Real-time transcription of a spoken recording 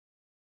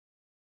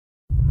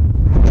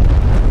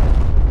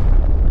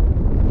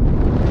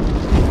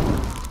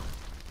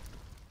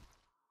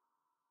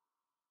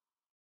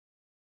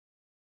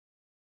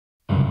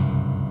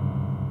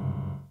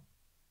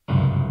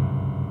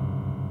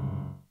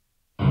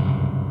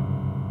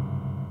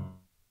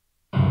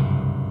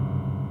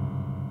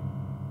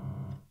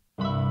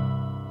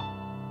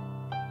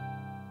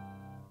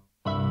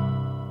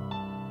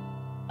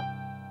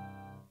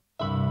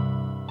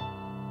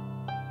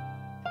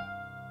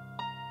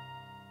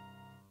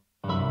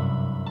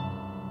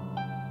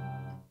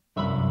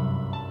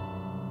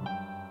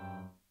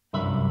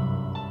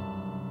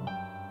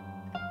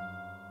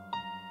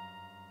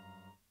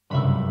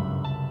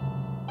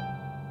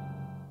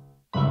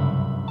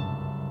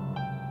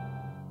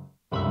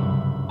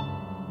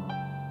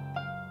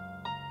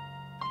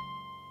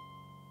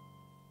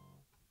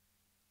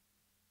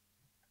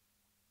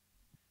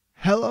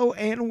Hello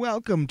and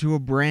welcome to a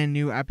brand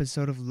new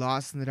episode of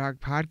Lost in the Dark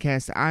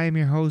podcast. I am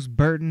your host,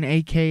 Burton,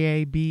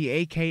 aka B,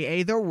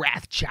 aka the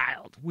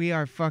Wrathchild. We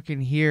are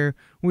fucking here.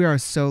 We are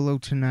solo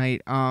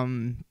tonight.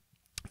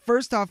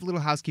 First off, a little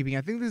housekeeping.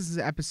 I think this is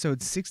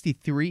episode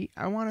 63,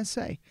 I want to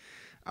say.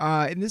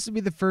 And this will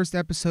be the first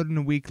episode in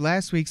a week.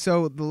 Last week,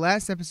 so the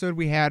last episode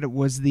we had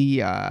was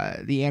the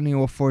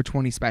annual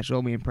 420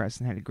 special. Me and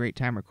Preston had a great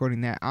time recording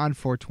that on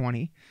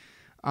 420.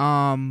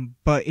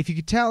 But if you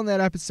could tell in that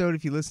episode,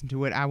 if you listen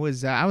to it, I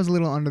was a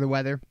little under the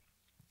weather.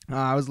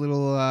 I was a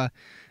little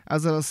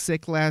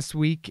sick last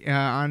week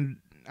on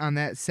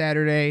that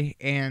Saturday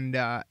and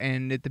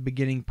at the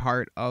beginning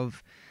part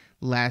of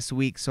last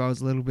week, so I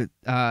was a little bit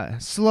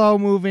slow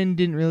moving.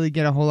 Didn't really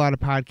get a whole lot of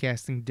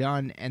podcasting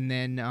done, and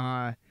then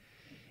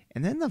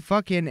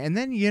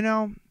you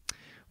know,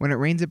 when it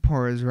rains it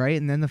pours, right?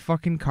 And then the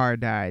fucking car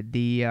died.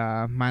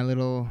 My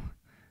little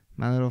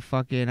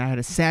fucking, I had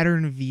a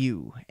Saturn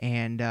View,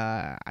 and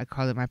I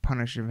called it my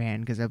Punisher van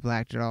because I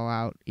blacked it all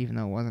out, even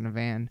though it wasn't a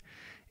van.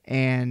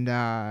 And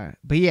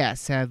but yeah,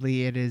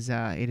 sadly, it is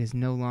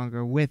no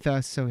longer with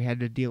us, so we had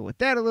to deal with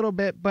that a little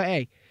bit. But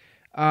hey,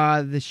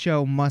 the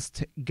show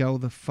must go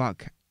the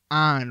fuck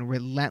on.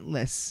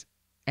 Relentless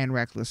and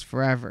Reckless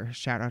forever.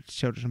 Shout out to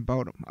Children of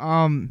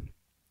Bodom.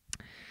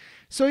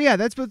 So yeah,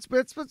 that's what's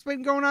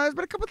been going on. There's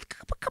been a couple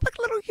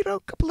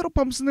little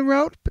bumps in the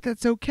road, but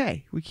that's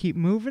okay. We keep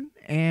moving,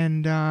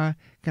 and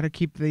gotta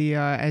keep the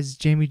as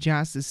Jamie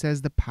Justice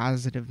says, the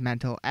positive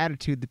mental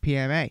attitude, the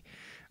PMA.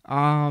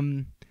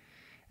 And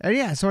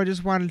yeah, so I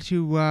just wanted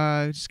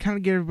to just kind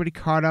of get everybody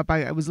caught up.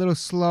 I was a little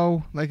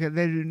slow, I was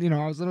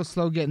a little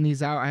slow getting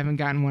these out. I haven't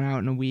gotten one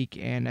out in a week,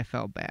 and I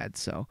felt bad.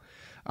 So,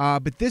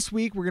 but this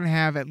week we're gonna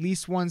have at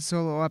least one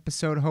solo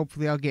episode.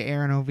 Hopefully, I'll get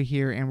Aaron over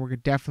here, and we're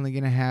definitely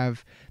gonna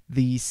have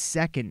the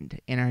second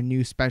in our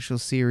new special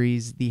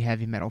series, the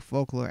Heavy Metal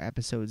Folklore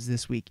episodes.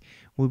 This week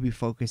we'll be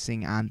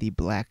focusing on the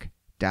Black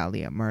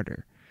Dahlia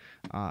murder.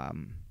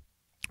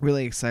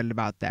 Really excited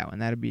about that one.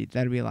 That'll be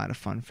a lot of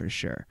fun for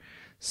sure.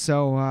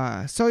 So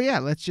yeah,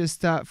 let's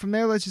just from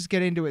there, let's just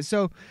get into it.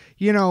 So,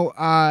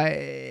 I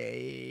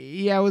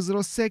was a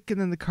little sick, and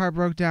then the car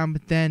broke down,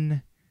 but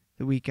then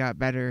the week got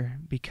better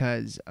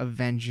because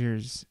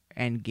Avengers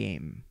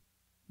Endgame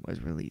was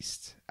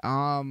released.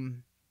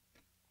 I'm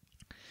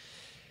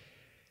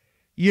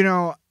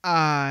not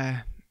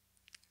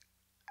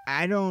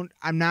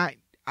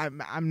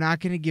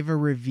going to give a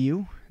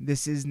review.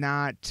 This is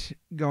not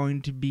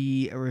going to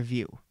be a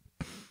review.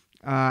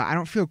 I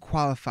don't feel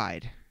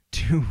qualified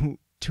to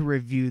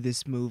review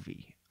this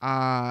movie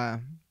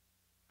at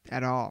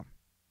all.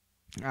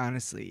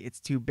 Honestly, it's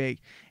too big.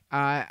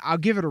 I'll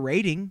give it a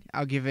rating.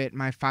 I'll give it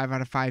my 5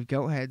 out of 5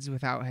 goat heads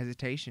without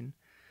hesitation.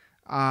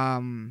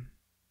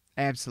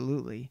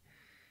 Absolutely.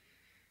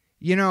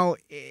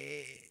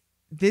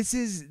 This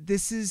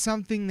is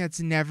something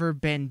that's never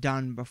been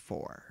done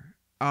before.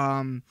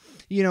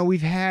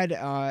 We've had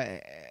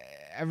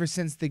ever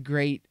since the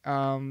great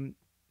who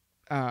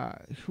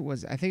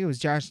was it? I think it was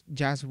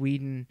Joss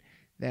Whedon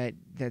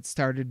that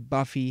started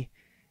Buffy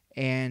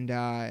and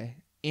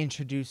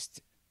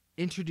introduced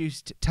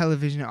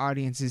television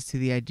audiences to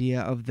the idea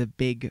of the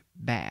big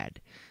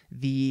bad,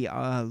 the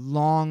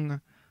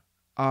long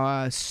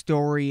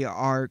story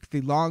arc, the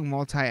long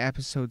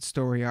multi-episode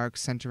story arc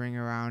centering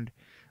around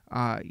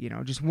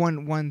just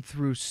one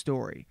through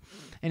story.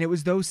 And it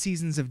was those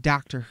seasons of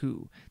Doctor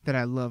Who that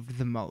I loved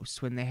the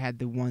most, when they had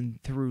the one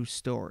through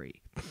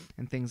story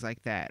and things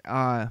like that.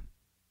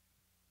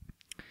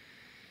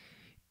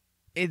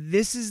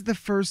 This is the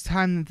first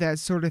time that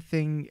sort of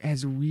thing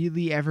has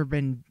really ever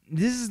been.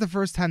 This is the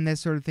first time that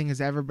sort of thing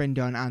has ever been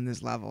done on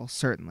this level,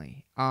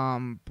 certainly.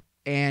 And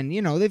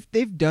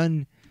they've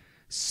done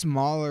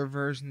smaller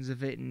versions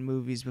of it in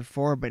movies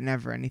before, but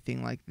never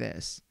anything like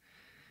this.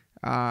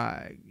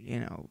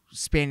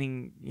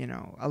 Spanning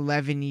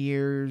 11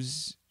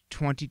 years,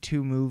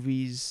 22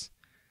 movies.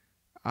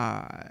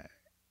 And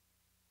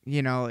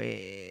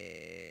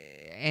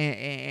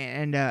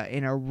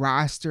in a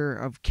roster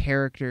of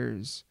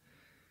characters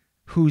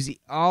whose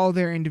all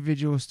their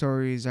individual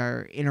stories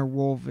are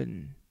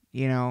interwoven,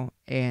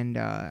 and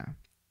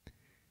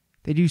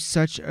they do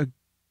such an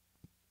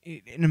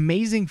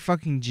amazing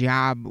fucking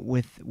job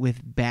with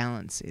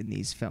balance in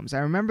these films. I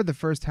remember the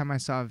first time I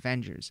saw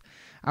Avengers,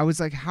 I was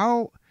like,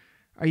 how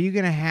are you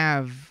gonna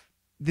have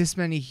this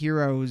many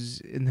heroes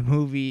in the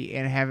movie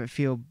and have it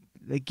feel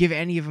like, give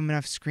any of them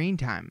enough screen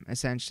time,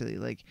 essentially?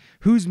 Like,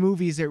 whose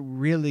movie is it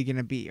really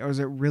gonna be, or are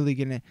they really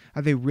gonna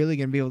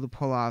be able to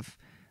pull off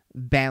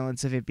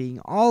balance of it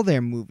being all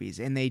their movies?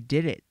 And they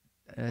did it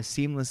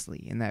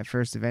seamlessly in that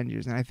first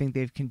Avengers, and I think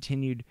they've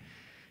continued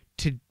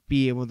to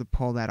be able to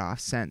pull that off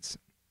since.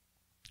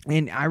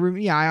 And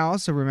I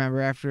also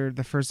remember after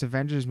the first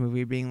Avengers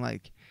movie being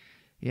like,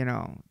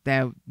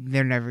 that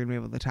they're never gonna be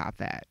able to top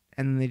that,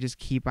 and then they just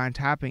keep on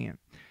topping it.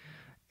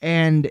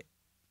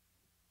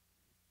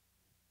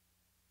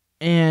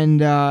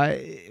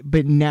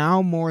 But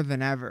now more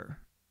than ever,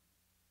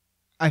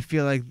 I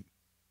feel like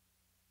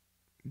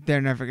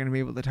they're never going to be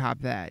able to top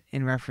that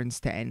in reference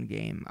to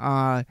Endgame.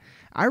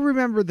 I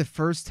remember the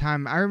first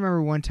time. I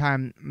remember one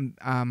time,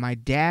 my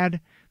dad,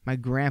 my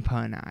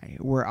grandpa, and I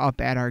were up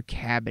at our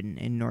cabin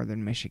in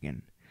northern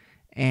Michigan,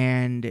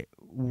 and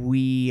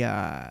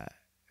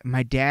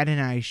my dad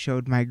and I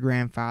showed my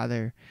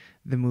grandfather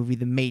the movie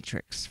The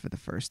Matrix for the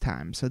first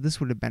time. So this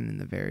would have been in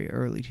the very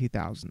early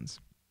 2000s.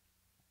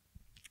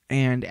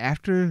 And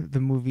after the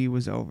movie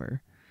was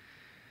over,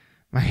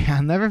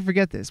 I'll never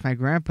forget this. My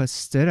grandpa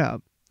stood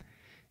up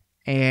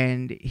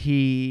and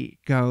he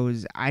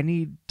goes, I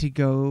need to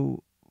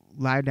go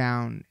lie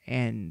down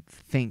and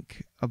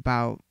think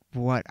about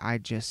what I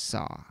just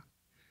saw.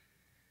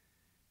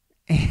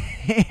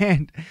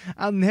 And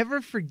I'll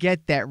never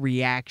forget that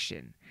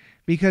reaction,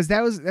 because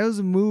that was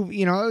a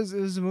movie, it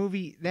was a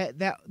movie that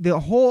the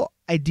whole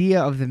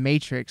idea of The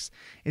Matrix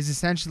is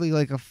essentially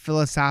like a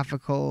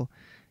philosophical,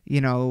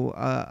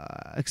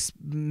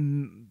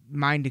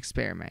 mind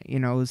experiment,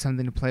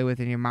 something to play with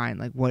in your mind.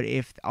 Like, what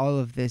if all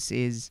of this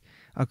is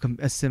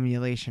a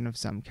simulation of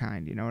some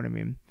kind? You know what I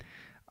mean?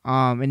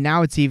 And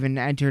now it's even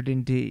entered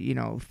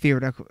into,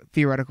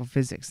 theoretical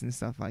physics and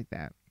stuff like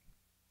that.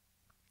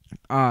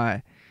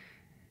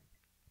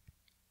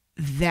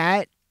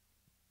 That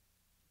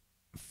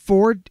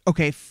for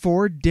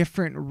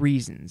different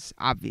reasons,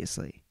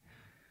 obviously,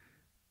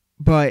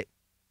 but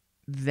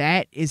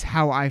that is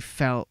how I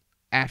felt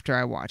after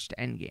I watched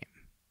Endgame.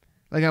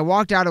 Like, I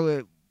walked out of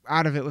it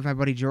with my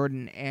buddy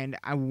Jordan, and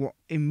I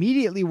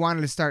immediately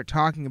wanted to start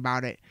talking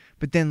about it,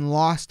 but then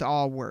lost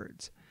all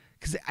words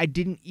because I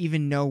didn't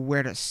even know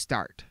where to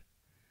start.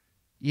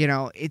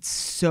 It's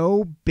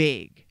so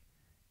big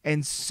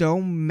and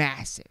so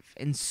massive,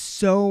 and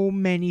so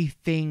many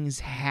things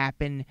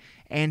happen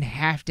and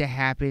have to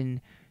happen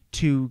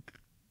to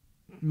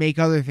make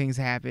other things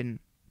happen,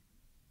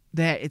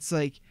 that it's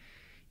like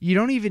you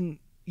don't even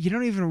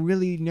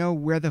really know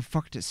where the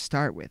fuck to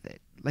start with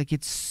it. Like,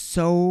 it's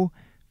so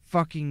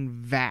fucking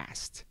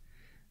vast.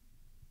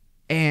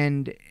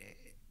 And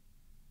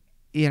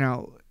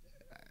yeah,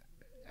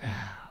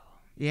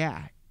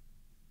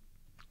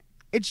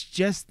 it's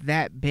just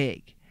that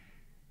big.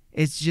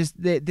 It's just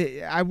that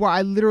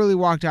I literally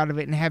walked out of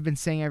it and have been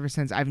saying ever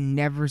since, I've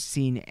never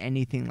seen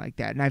anything like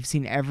that. And I've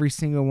seen every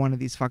single one of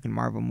these fucking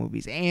Marvel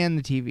movies and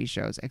the TV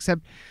shows,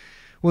 except,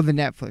 well, the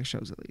Netflix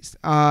shows at least.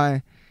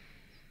 And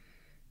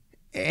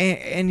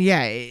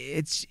yeah,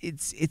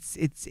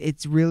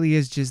 it's really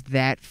is just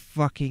that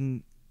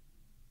fucking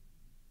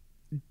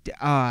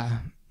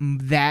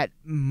that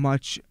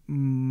much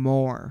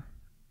more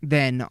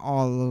than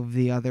all of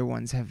the other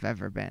ones have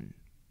ever been.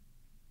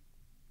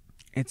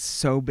 It's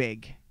so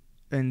big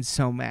and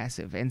so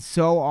massive and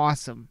so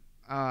awesome.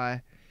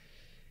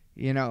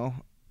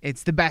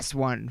 It's the best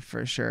one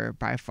for sure,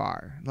 by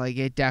far. Like,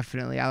 it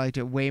definitely, I liked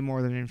it way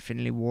more than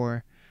Infinity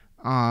War.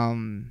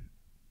 Yeah,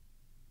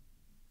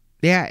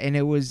 and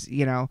it was,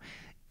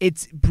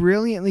 it's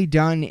brilliantly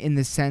done in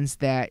the sense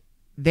that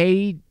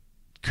they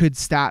could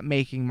stop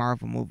making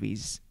Marvel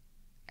movies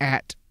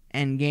at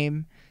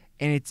Endgame,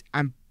 and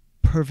I'm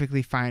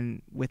perfectly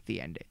fine with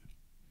the ending.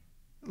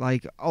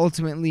 Like,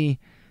 ultimately,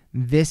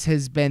 this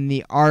has been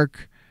the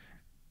arc.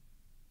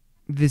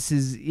 This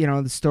is,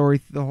 the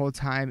story the whole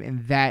time,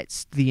 and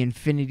that's the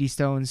Infinity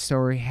Stone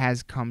story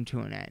has come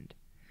to an end.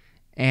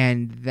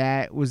 And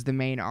that was the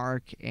main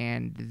arc,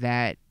 and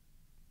that's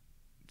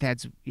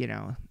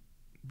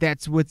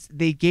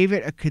they gave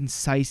it a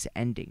concise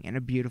ending and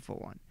a beautiful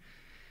one.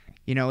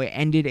 It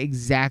ended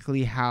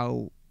exactly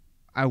how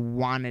I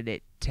wanted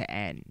it to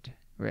end,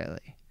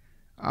 really.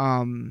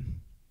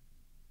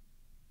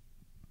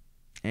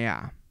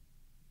 Yeah.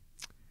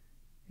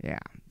 Yeah,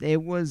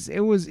 it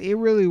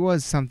really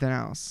was something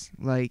else.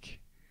 Like,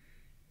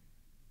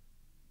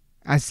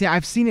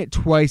 I've seen it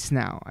twice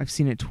now.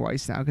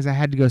 Because I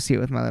had to go see it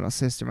with my little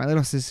sister. My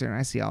little sister and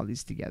I see all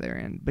these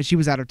together, but she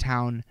was out of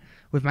town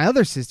with my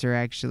other sister.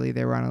 Actually,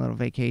 they were on a little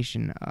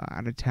vacation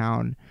out of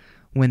town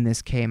when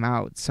this came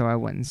out, so I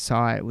went and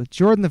saw it with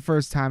Jordan the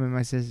first time and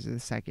my sister the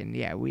second.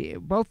 Yeah,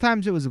 both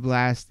times it was a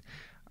blast.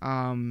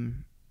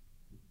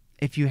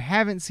 If you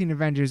haven't seen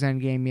Avengers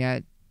Endgame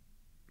yet,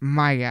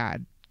 my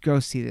God, go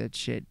see that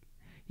shit.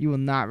 You will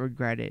not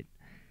regret it.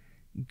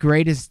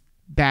 Greatest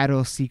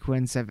battle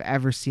sequence I've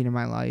ever seen in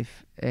my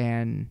life.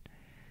 And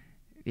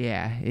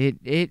yeah,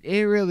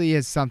 it really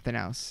is something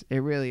else. It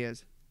really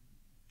is.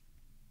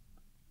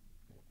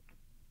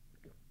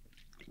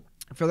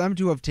 For them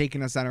to have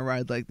taken us on a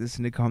ride like this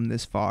and to come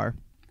this far,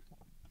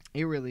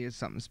 it really is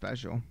something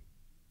special.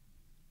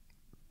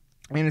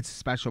 And it's a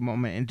special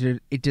moment,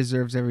 and it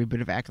deserves every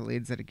bit of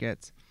accolades that it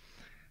gets.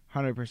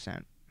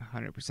 100%.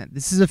 100%.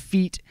 This is a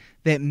feat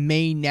that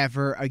may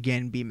never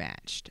again be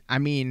matched. I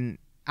mean,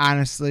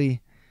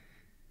 honestly,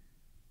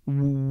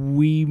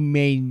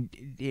 when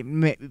did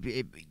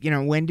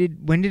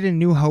A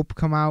New Hope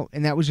come out?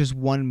 And that was just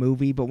one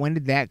movie, but when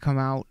did that come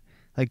out?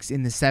 Like,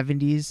 in the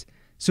 70s?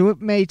 So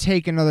it may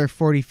take another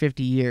 40,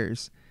 50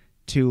 years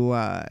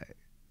to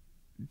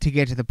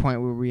get to the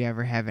point where we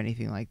ever have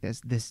anything like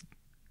this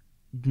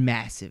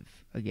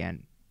massive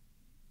again.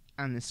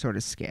 on this sort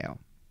of scale.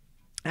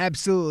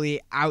 Absolutely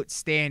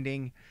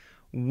outstanding,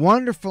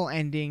 wonderful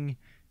ending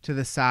to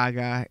the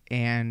saga,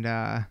 and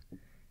I'm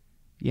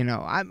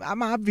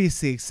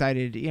obviously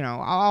excited.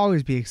 I'll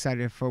always be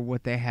excited for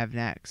what they have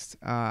next.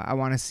 I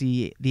want to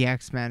see the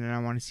X-Men, and I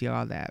want to see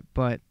all that,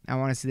 but I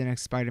want to see the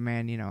next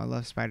Spider-Man. I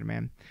love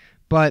Spider-Man,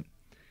 but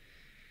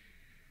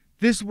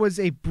this was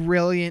a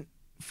brilliant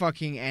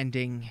fucking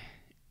ending,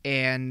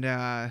 and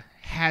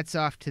hats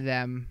off to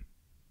them.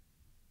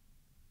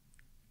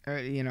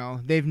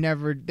 They've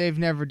never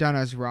done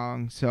us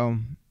wrong, so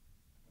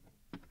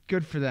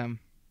good for them,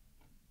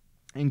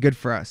 and good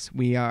for us.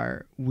 We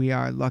are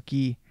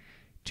lucky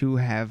to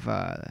have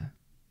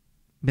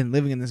been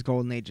living in this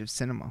golden age of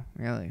cinema,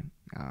 really.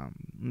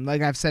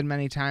 Like I've said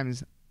many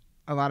times,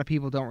 a lot of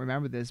people don't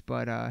remember this,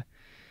 but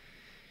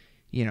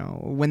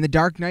when The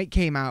Dark Knight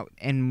came out,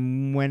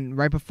 and when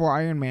right before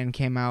Iron Man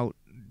came out,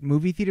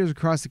 movie theaters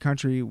across the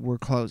country were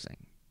closing.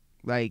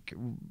 Like,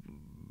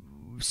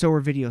 so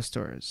were video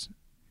stores.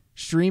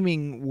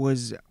 Streaming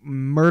was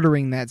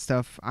murdering that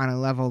stuff on a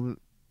level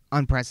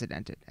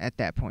unprecedented at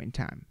that point in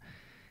time.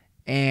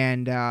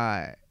 And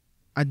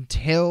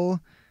until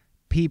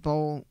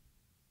people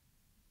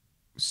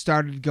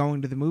started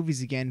going to the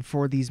movies again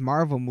for these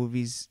Marvel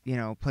movies,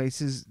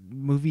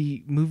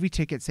 movie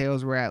ticket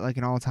sales were at like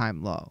an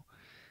all-time low.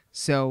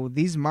 So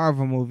these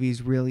Marvel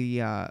movies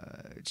really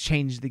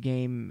changed the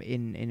game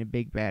in a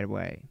big bad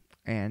way.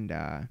 And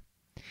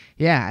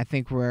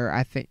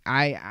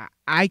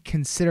I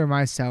consider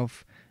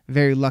myself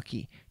very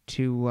lucky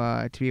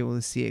to be able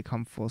to see it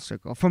come full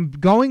circle. From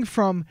going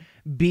from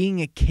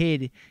being a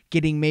kid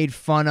getting made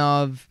fun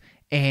of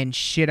and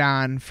shit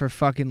on for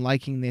fucking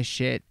liking this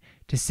shit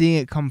to seeing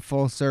it come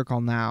full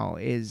circle now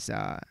is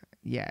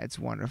it's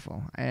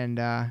wonderful. And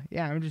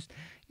I'm just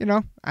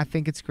I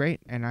think it's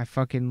great, and I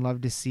fucking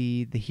love to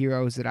see the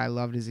heroes that I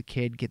loved as a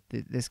kid get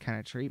this kind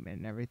of treatment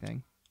and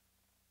everything.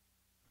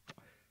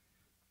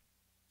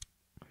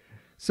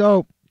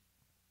 So,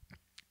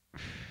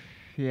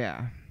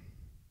 yeah.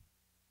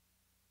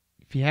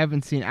 If you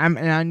haven't seen, and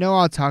I know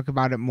I'll talk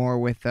about it more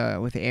with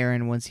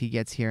Aaron once he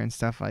gets here and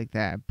stuff like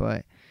that.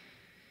 But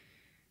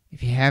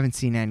if you haven't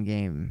seen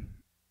Endgame,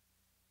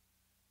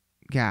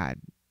 God,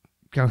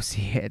 go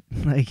see it.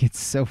 Like, it's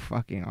so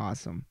fucking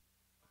awesome,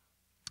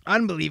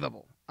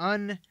 unbelievable.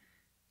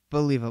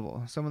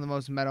 Some of the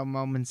most metal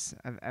moments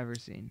I've ever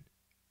seen.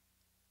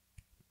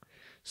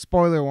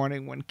 Spoiler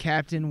warning: when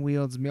Captain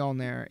wields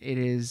Mjolnir, it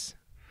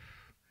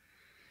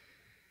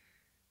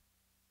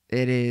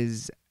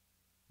is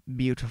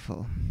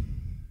beautiful.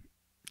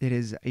 It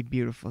is a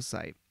beautiful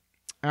sight.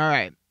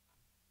 All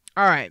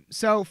right.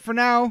 So for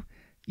now,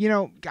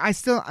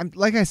 I'm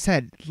like I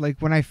said, like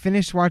when I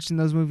finished watching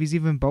those movies,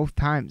 even both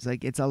times,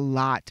 like it's a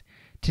lot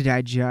to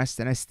digest,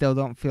 and I still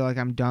don't feel like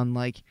I'm done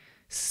like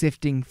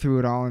sifting through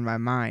it all in my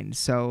mind.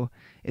 So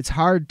it's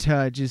hard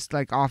to just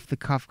like off the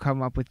cuff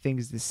come up with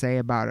things to say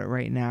about it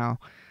right now,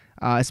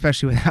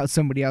 especially without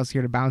somebody else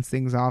here to bounce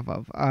things off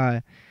of.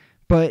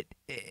 But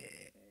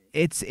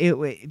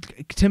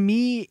to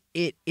me,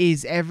 it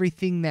is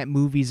everything that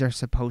movies are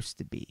supposed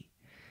to be.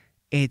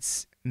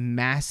 It's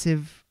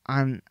massive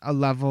on a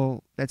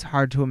level that's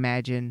hard to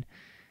imagine.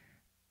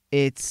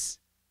 It's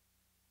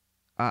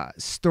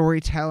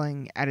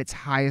storytelling at its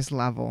highest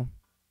level.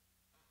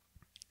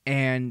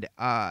 And,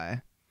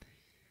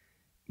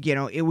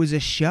 it was a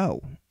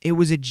show. It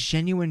was a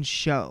genuine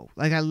show.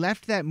 Like, I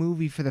left that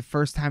movie for the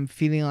first time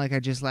feeling like I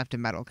just left a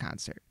metal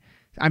concert.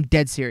 I'm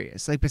dead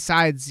serious. Like,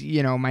 besides,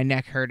 my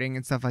neck hurting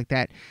and stuff like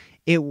that,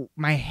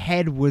 my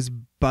head was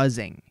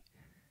buzzing.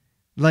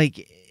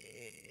 Like,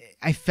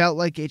 I felt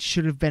like it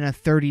should have been a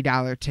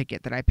 $30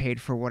 ticket that I paid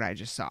for what I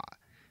just saw,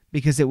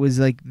 because it was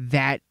like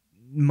that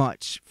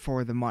much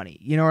for the money.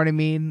 You know what I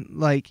mean?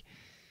 Like,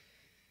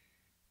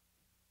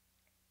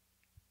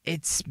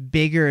 it's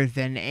bigger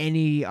than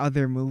any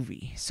other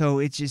movie. So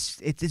it's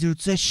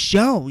a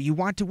show. You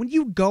want to, when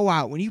you go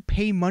out, when you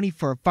pay money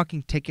for a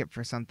fucking ticket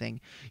for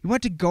something, you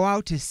want to go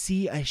out to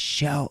see a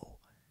show.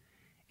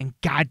 And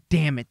god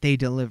damn it, they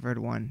delivered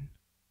one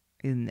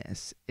in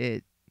this.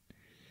 It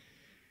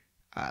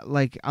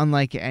unlike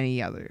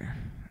any other.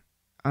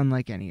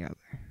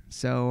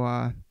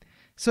 So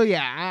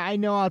yeah, I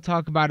know I'll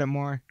talk about it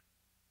more.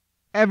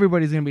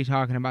 Everybody's going to be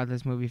talking about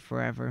this movie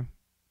forever.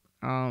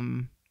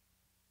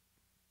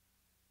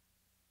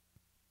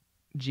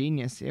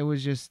 Genius. It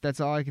was just, that's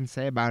all I can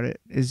say about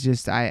it. Is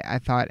just I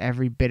thought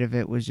every bit of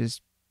it was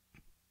just,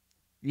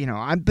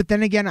 but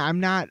then again, I'm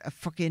not a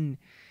fucking,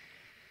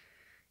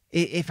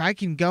 if I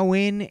can go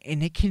in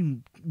and it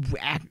can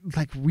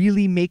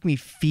really make me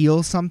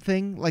feel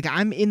something, like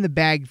I'm in the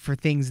bag for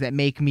things that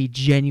make me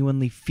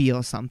genuinely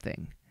feel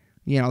something.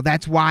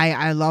 That's why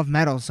I love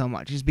metal so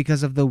much, is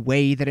because of the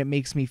way that it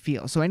makes me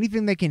feel. So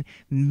anything that can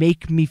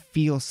make me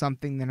feel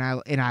something,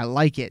 and I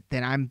like it,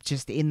 then I'm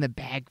just in the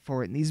bag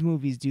for it. And these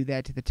movies do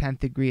that to the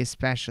 10th degree,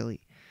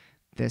 especially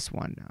this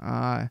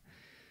one.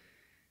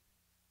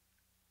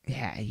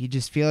 Yeah, you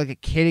just feel like a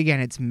kid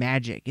again. It's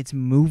magic. It's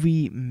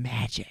movie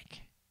magic.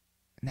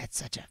 And that's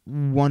such a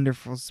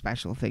wonderful,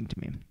 special thing to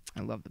me.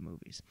 I love the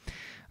movies.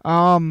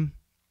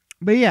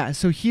 But yeah,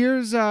 so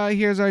here's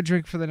our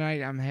drink for the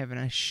night. I'm having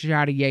a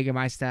shot of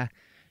Jägermeister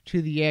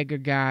to the Jaeger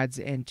gods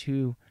and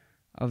to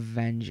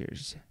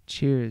Avengers.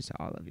 Cheers,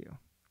 all of you.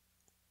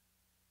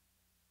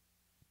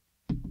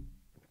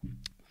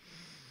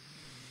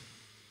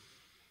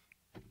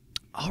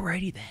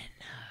 Alrighty then.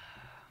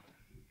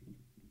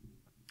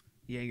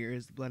 Jaeger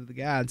is the blood of the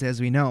gods, as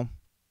we know.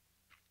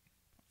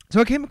 So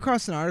I came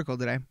across an article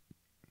today,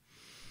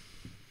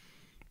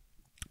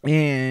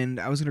 and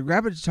I was gonna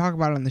grab it to talk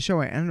about it on the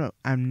show. I'm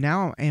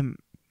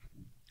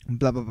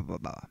blah blah blah blah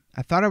blah.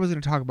 I thought I was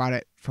gonna talk about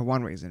it for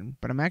one reason,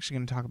 but I'm actually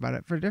gonna talk about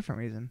it for a different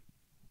reason.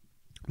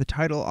 The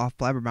title off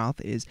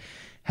Blabbermouth is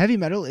Heavy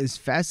Metal is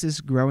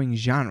Fastest Growing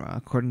Genre,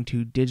 according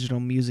to digital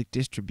music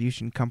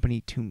distribution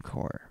company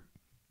TuneCore.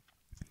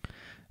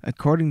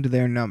 According to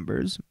their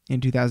numbers, in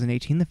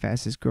 2018, the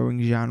fastest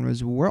growing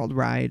genres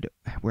worldwide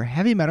were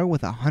heavy metal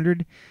with a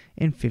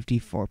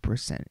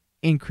 154%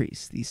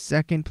 increase. The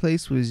second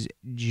place was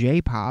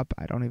J-pop,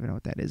 I don't even know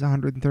what that is,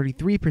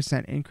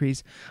 133%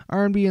 increase.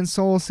 R&B and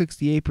soul,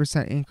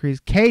 68% increase.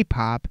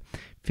 K-pop,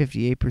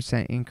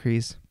 58%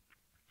 increase,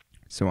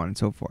 so on and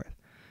so forth.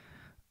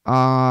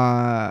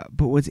 But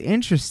what's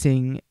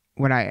interesting,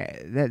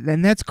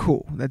 that's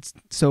cool. That's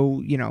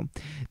so,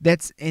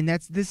 this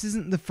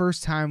isn't the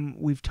first time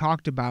we've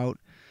talked about.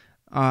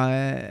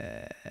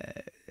 And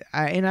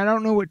I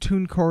don't know what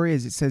TuneCore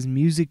is. It says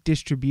music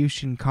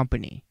distribution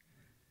company,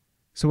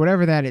 so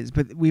whatever that is.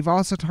 But we've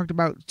also talked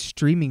about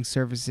streaming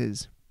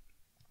services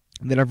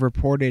that have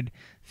reported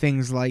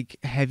things like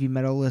heavy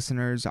metal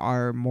listeners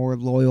are more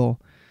loyal,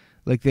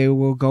 like they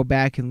will go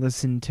back and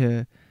listen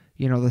to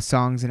the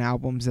songs and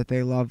albums that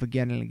they love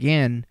again and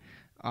again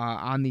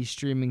on these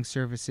streaming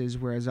services,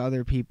 whereas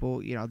other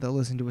people, they'll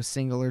listen to a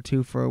single or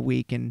two for a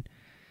week and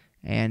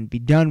be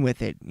done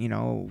with it.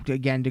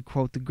 Again, to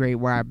quote the great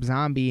Rob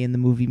Zombie in the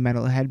movie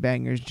Metal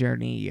Headbangers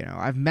Journey,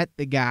 I've met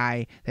the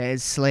guy that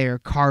has Slayer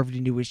carved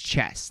into his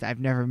chest. I've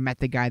never met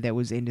the guy that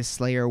was into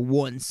Slayer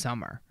one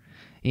summer.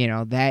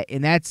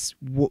 That's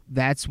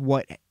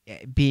what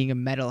being a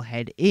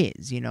metalhead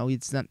is.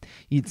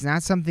 It's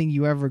not something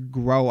you ever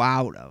grow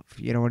out of.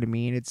 You know what I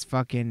mean? It's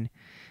fucking,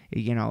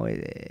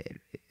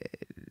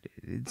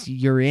 it's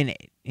you're in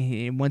it.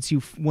 And once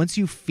you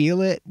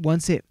feel it,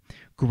 once it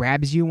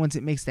grabs you, once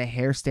it makes the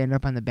hair stand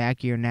up on the back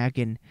of your neck,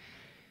 and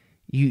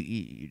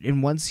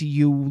once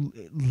you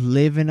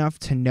live enough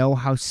to know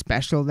how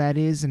special that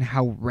is and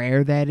how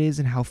rare that is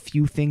and how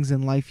few things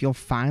in life you'll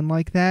find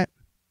like that,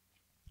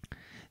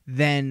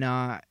 then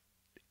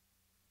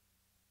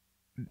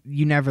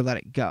you never let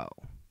it go.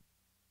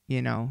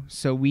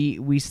 So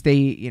we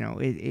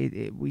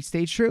stay, we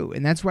stay true,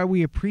 and that's why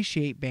we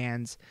appreciate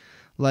bands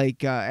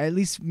like, at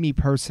least me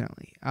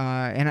personally,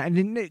 and I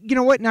didn't,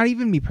 not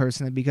even me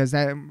personally, because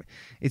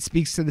it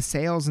speaks to the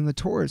sales and the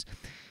tours.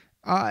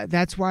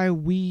 That's why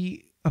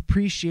we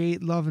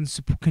appreciate, love, and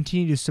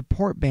continue to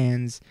support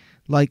bands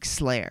like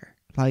Slayer,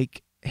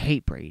 like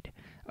Hatebreed,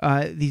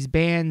 these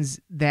bands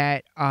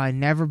that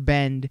never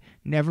bend,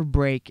 never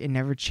break, and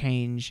never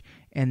change,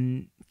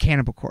 and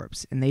Cannibal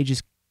Corpse, and they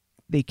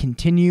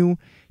continue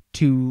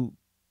to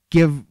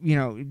give, they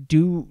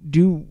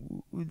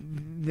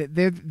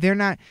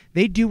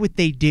do what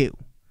they do.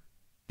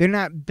 They're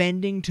not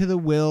bending to the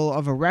will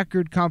of a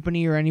record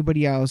company or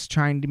anybody else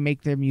trying to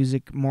make their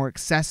music more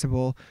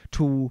accessible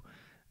to,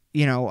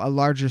 a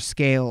larger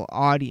scale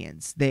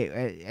audience.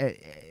 They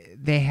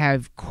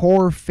have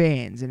core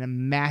fans and a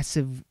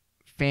massive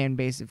fan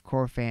base of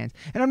core fans.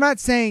 And I'm not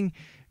saying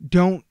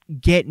don't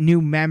get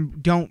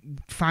don't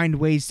find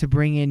ways to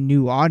bring in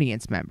new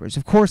audience members.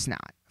 Of course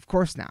not.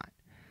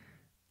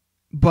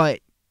 But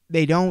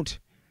they don't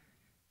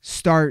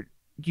start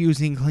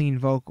using clean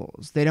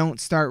vocals. They don't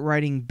start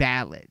writing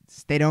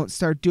ballads. They don't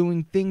start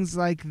doing things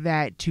like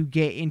that to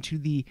get into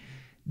the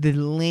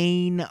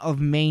lane of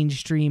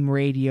mainstream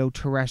radio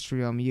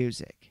terrestrial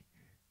music.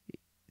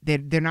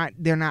 They're not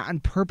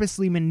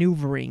purposely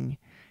maneuvering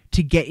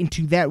to get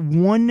into that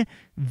one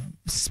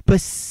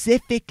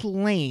specific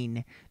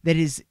lane that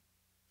is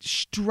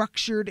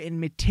structured and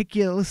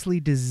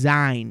meticulously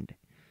designed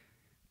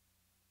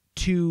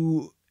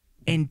to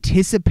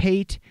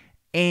anticipate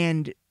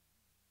and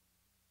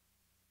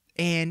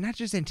not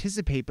just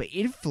anticipate, but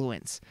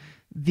influence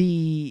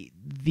the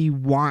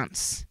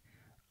wants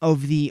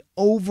of the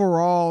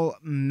overall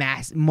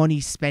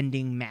money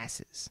spending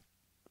masses.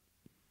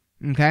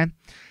 Okay?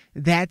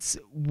 That's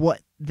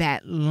what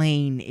that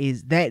lane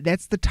is.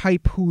 That's the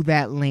type who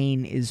that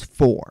lane is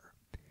for.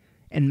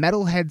 And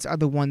metalheads are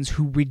the ones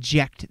who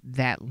reject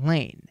that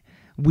lane.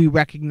 We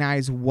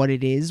recognize what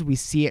it is, we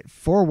see it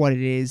for what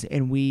it is,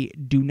 and we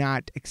do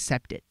not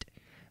accept it.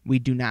 We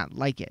do not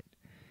like it.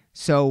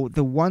 So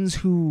the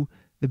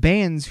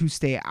bands who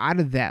stay out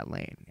of that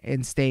lane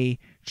and stay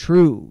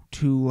true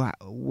to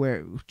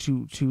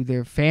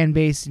their fan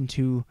base and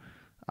to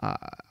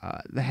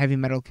the heavy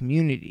metal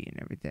community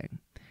and everything,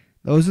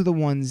 those are the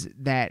ones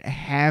that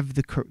have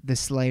the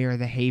Slayer,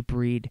 the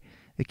Hatebreed,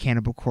 the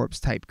Cannibal Corpse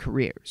type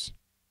careers.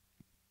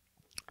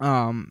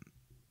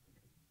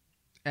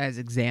 as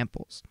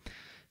examples.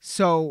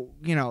 So,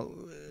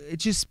 it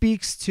just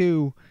speaks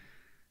to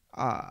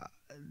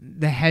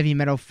the heavy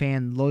metal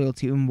fan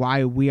loyalty and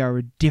why we are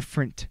a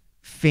different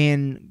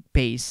fan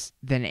base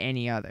than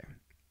any other.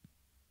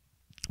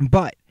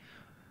 But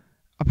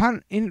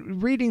in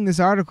reading this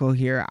article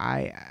here,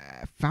 I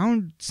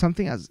found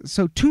something else.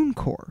 So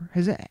TuneCore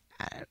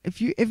if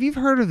you've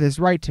heard of this,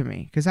 write to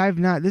me, because I've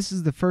not. This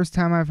is the first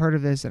time I've heard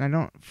of this, and I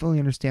don't fully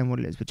understand what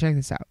it is. But check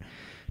this out.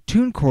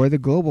 TuneCore, the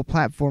global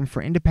platform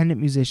for independent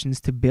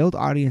musicians to build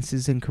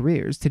audiences and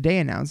careers, today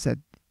announced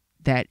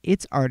that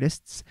its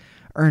artists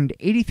earned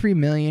 $83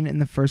 million in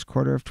the first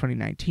quarter of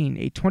 2019,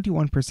 a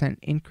 21%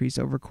 increase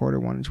over quarter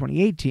one in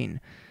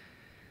 2018.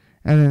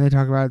 And then they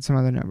talk about some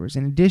other numbers.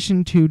 In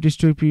addition to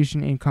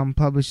distribution income,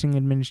 publishing,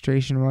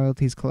 administration,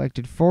 royalties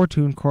collected for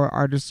TuneCore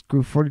artists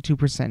grew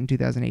 42% in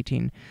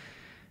 2018.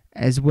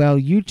 As well,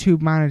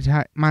 YouTube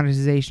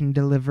monetization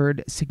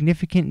delivered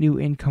significant new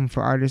income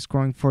for artists,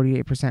 growing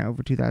 48%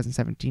 over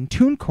 2017.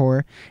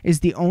 TuneCore is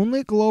the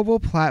only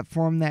global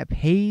platform that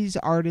pays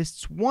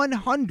artists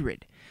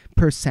 100%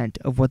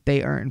 of what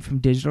they earn from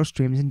digital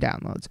streams and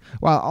downloads,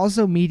 while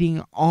also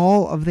meeting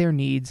all of their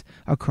needs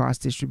across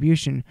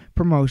distribution,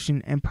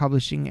 promotion, and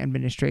publishing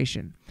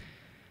administration.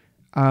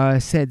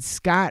 Said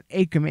Scott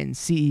Ackerman,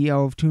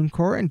 CEO of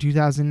TuneCore. In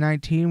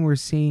 2019, we're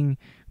seeing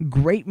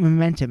great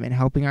momentum in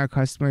helping our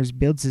customers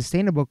build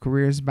sustainable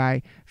careers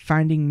by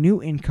finding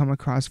new income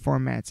across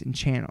formats and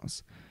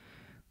channels.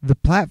 The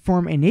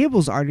platform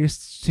enables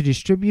artists to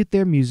distribute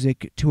their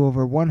music to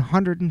over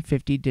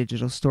 150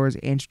 digital stores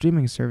and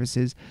streaming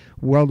services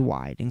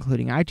worldwide,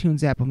 including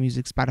iTunes, Apple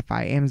Music,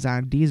 Spotify,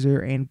 Amazon,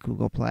 Deezer, and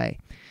Google Play.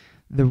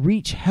 The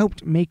reach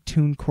helped make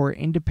TuneCore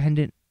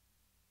independent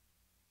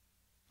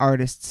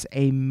artists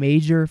a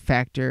major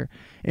factor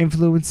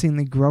influencing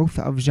the growth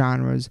of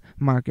genres,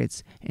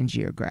 markets, and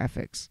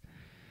geographics.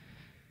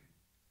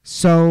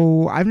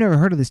 So, I've never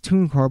heard of this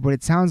TuneCore, but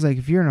it sounds like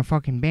if you're in a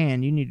fucking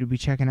band, you need to be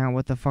checking out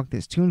what the fuck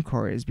this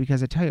TuneCore is,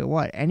 because I tell you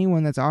what,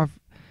 anyone that's off,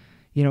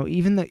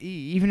 even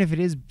if it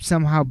is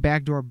somehow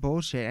backdoor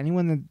bullshit,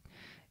 anyone that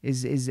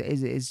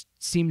is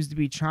seems to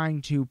be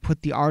trying to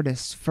put the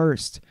artists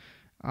first,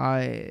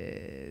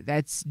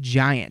 that's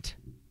giant.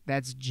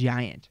 That's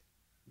giant.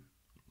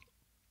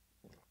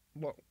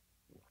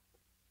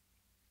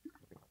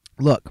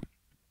 Look,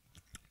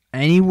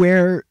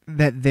 anywhere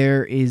that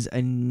there is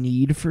a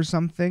need for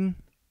something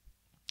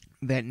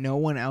that no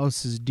one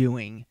else is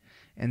doing,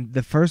 and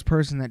the first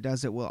person that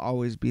does it will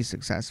always be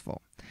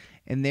successful.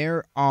 And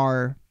there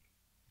are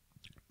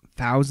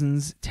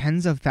thousands,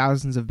 tens of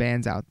thousands of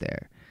bands out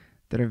there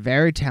that are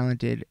very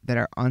talented, that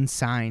are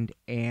unsigned,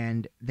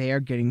 and they are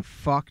getting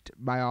fucked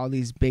by all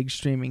these big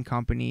streaming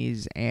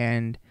companies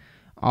and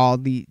all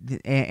the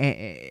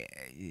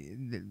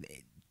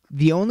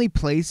only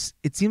place,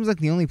 it seems like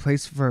the only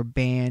place for a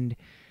band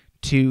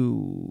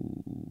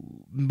to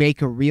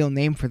make a real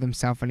name for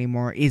themselves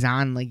anymore is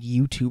on like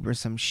YouTube or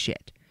some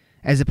shit,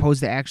 as opposed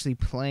to actually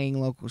playing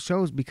local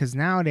shows. Because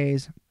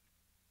nowadays,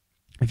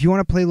 if you want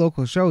to play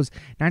local shows,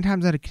 9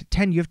 times out of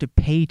 10 you have to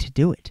pay to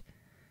do it.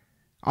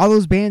 All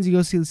those bands you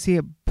go see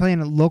it playing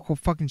at local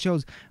fucking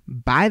shows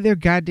buy their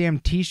goddamn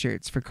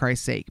t-shirts, for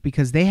Christ's sake,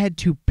 because they had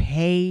to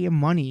pay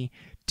money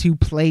to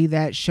play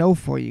that show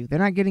for you. They're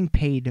not getting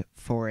paid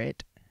for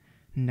it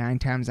 9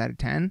 times out of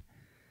 10.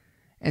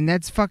 And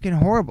that's fucking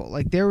horrible.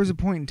 Like, there was a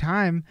point in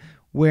time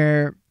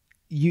where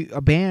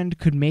a band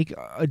could make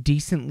a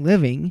decent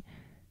living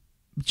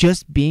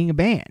just being a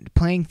band,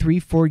 playing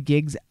 3-4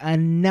 gigs a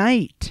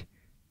night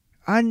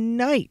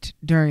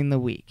during the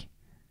week.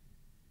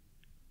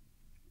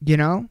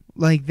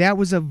 Like, that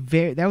was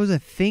a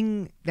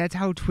thing. That's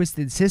how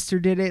Twisted Sister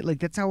did it. Like,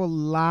 that's how a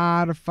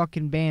lot of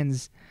fucking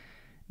bands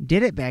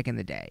did it back in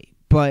the day.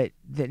 But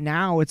that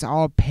now it's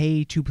all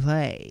pay to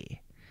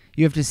play.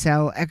 You have to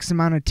sell X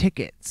amount of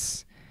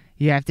tickets.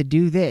 You have to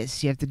do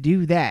this. You have to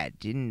do that.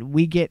 And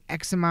we get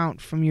X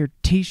amount from your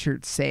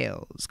t-shirt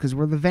sales because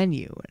we're the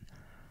venue.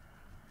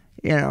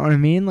 You know what I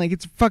mean? Like,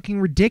 it's fucking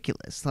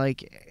ridiculous.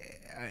 Like,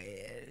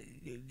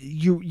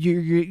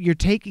 you're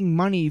taking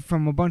money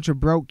from a bunch of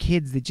broke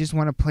kids that just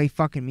want to play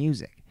fucking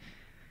music.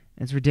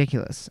 It's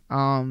ridiculous.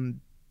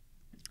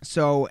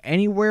 So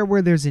anywhere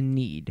where there's a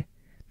need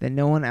that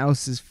no one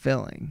else is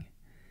filling,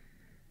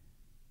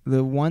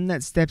 the one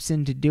that steps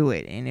in to do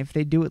it, and if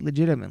they do it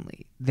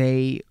legitimately,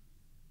 they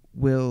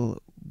will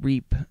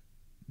reap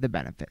the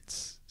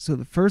benefits. So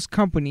the first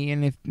company,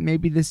 and if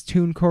maybe this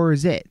TuneCore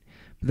is it,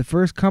 but the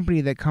first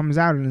company that comes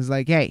out and is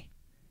like, hey,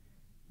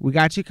 we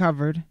got you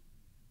covered,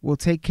 we'll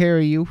take care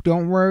of you,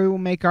 don't worry, we'll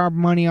make our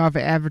money off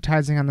of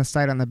advertising on the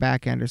site on the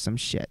back end or some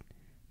shit,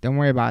 don't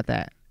worry about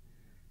that,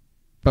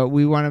 but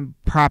we want to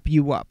prop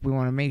you up, we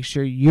want to make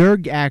sure you're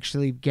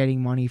actually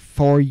getting money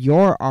for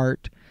your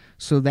art,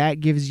 so that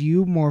gives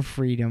you more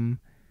freedom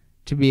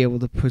to be able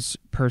to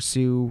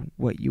pursue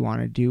what you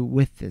want to do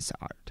with this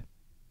art.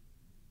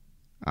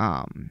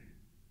 I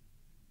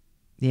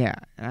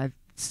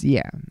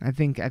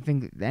think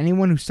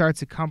anyone who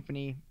starts a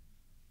company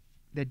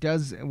that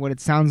does what it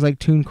sounds like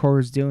TuneCore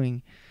is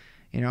doing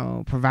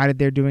provided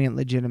they're doing it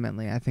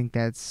legitimately. I think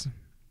that's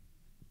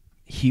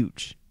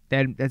huge.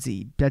 That's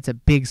a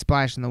big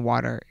splash in the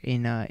water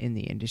in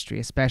the industry,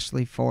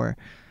 especially for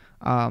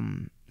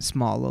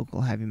small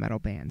local heavy metal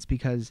bands,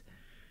 because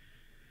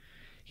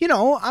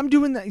I'm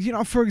doing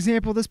that. For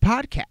example, this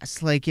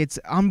podcast, like, it's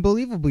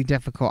unbelievably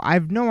difficult. I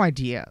have no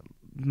idea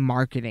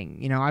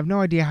marketing. I have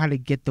no idea how to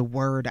get the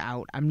word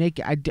out. I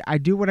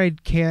do what I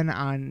can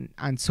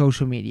on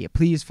social media.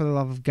 Please, for the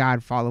love of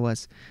God, follow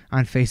us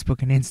on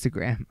Facebook and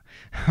Instagram.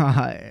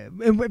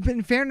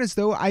 In fairness,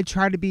 though, I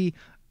try to be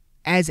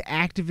as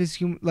active as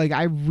like,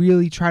 I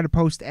really try to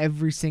post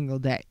every single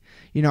day.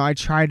 I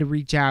try to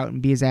reach out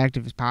and be as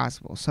active as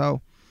possible.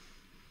 So,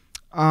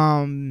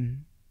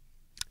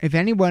 if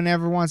anyone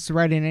ever wants to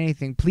write in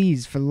anything,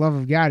 please, for the love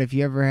of God, if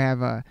you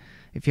have a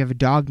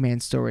Dogman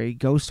story,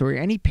 ghost story,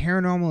 any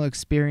paranormal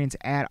experience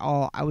at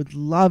all, I would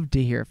love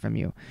to hear from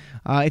you.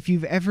 If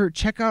you've ever,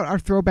 check out our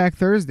Throwback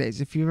Thursdays.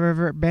 If you've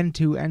ever been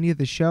to any of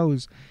the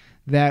shows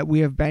that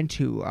we have been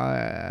to,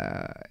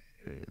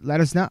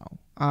 let us know.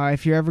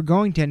 If you're ever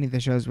going to any of the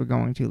shows we're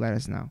going to, let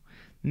us know.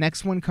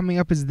 Next one coming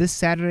up is this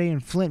Saturday in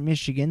Flint,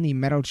 Michigan, the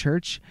Metal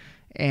Church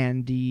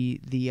and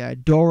the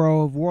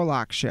Doro of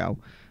Warlock show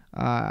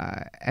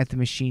at the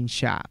Machine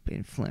Shop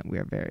in Flint. We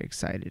are very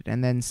excited.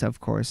 And then, so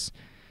of course,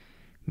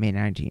 May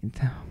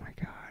 19th. Oh my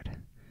God.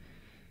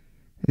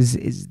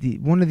 Is the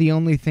one of the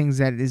only things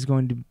that is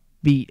going to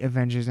beat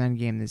Avengers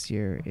Endgame this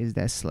year is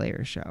that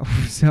Slayer show.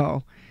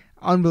 So,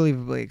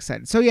 unbelievably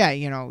excited. So yeah,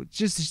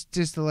 just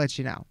to let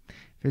you know.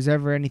 If there's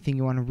ever anything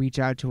you want to reach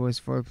out to us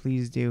for,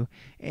 please do.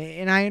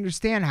 And I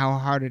understand how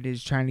hard it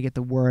is trying to get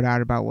the word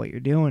out about what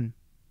you're doing.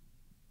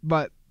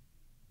 But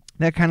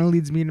that kind of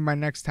leads me into my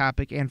next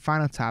topic and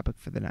final topic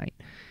for the night.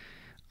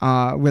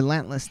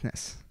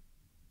 Relentlessness.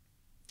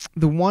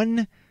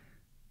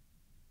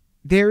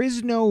 There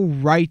is no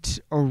right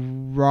or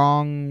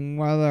wrong,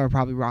 well, there are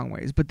probably wrong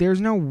ways, but there's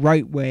no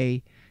right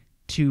way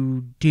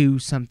to do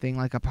something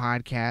like a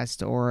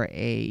podcast or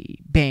a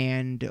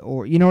band,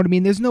 or, you know what I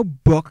mean? There's no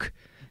book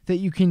that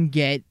you can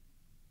get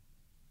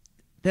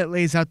that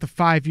lays out the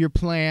 5-year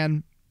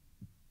plan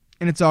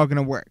and it's all going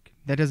to work.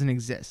 That doesn't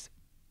exist.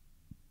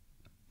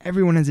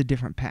 Everyone has a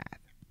different path.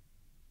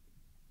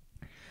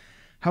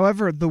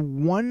 However, the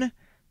one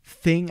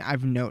thing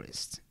I've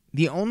noticed,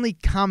 the only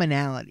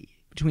commonality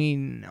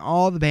between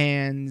all the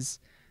bands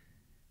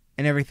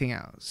and everything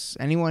else,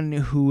 anyone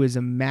who is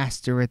a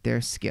master at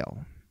their skill,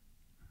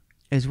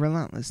 is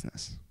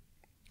relentlessness.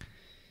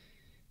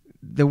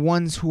 The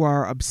ones who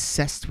are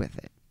obsessed with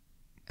it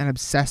and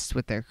obsessed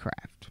with their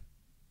craft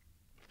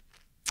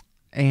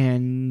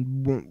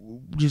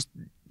and just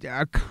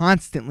are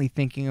constantly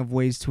thinking of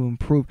ways to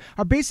improve,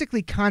 are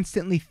basically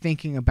constantly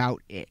thinking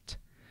about it.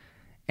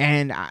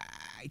 And I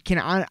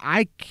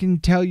can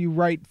tell you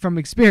right from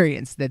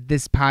experience that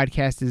this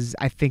podcast is,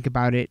 I think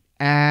about it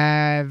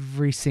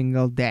every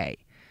single day.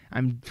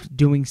 I'm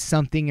doing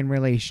something in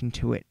relation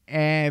to it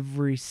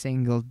every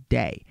single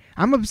day.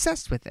 I'm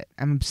obsessed with it.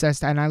 I'm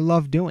obsessed, and I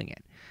love doing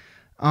it.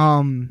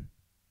 A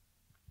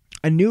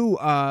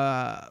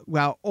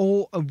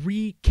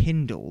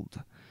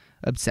rekindled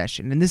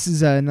obsession. And this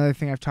is another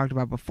thing I've talked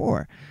about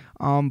before.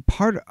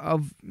 Part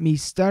of me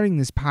starting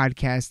this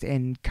podcast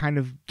and kind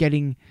of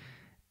getting,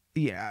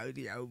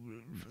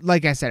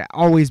 like I said, I've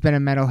always been a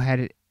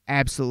metalhead,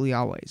 absolutely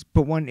always.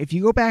 But if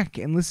you go back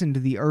and listen to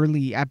the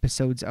early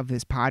episodes of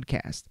this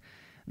podcast,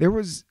 there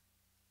was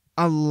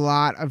a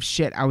lot of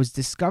shit I was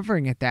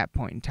discovering at that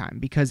point in time,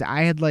 because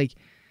I had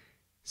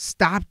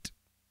stopped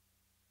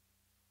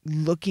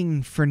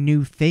looking for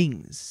new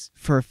things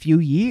for a few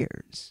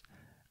years.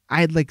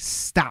 I had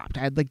stopped.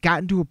 I had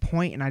gotten to a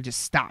point and I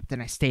just stopped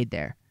and I stayed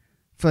there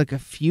for a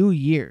few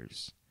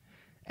years.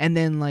 And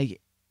then I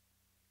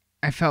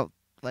felt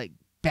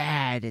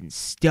bad and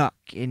stuck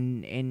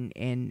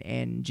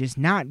and just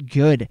not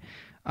good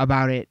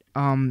about it.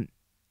 And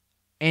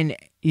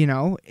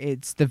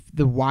it's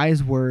the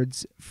wise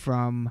words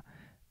from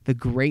the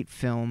great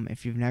film,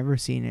 if you've never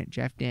seen it,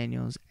 Jeff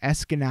Daniels,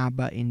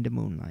 Escanaba into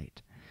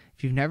Moonlight.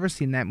 If you've never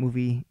seen that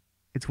movie,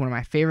 it's one of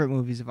my favorite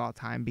movies of all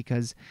time,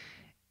 because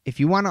if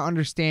you want to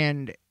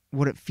understand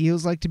what it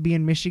feels like to be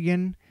in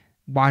Michigan,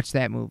 watch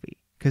that movie,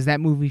 because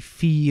that movie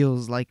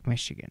feels like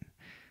Michigan.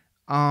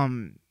 But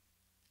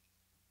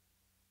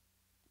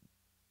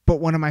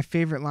one of my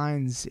favorite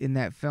lines in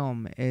that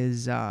film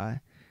is,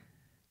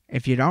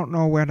 if you don't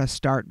know where to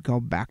start, go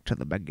back to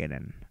the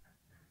beginning.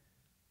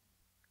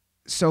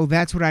 So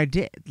that's what I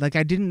did.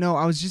 I didn't know.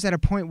 I was just at a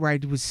point where I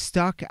was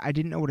stuck. I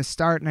didn't know where to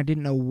start, and I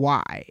didn't know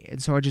why.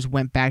 And so I just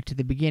went back to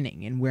the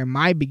beginning. And where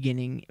my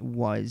beginning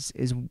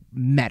is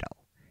metal.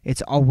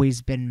 It's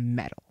always been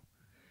metal.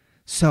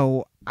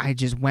 So I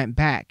just went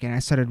back, and I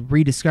started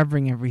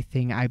rediscovering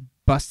everything. I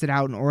busted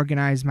out and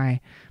organized my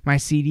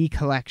CD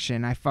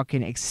collection. I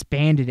fucking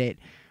expanded it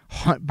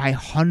by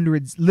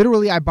hundreds.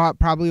 Literally, I bought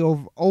probably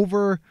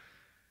over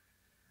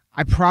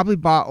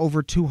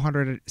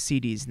 200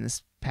 CDs in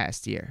this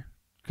past year,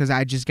 because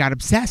I just got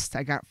obsessed.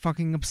 I got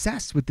fucking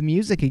obsessed with the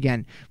music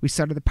again. We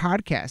started the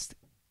podcast.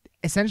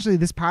 Essentially,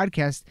 this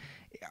podcast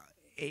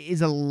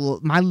is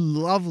my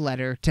love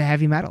letter to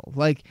heavy metal.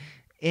 Like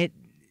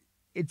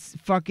it's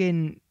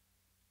fucking.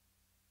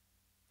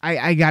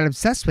 I got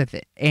obsessed with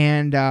it,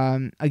 and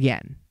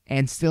again,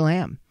 and still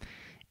am,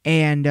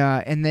 and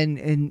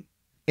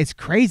it's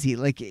crazy.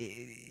 Like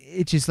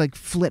it just like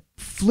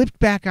flipped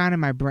back on in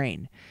my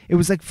brain. It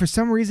was like for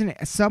some reason,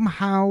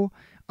 somehow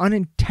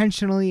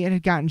unintentionally, it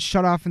had gotten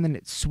shut off, and then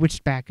it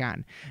switched back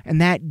on,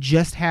 and that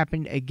just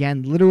happened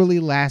again, literally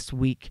last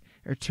week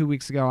or 2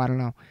 weeks ago. I don't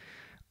know.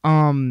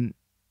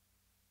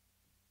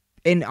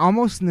 And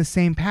almost in the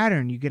same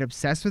pattern, you get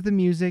obsessed with the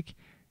music,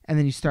 and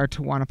then you start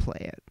to want to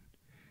play it.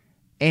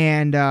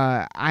 And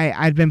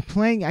I'd been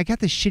playing. I got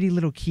this shitty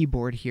little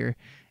keyboard here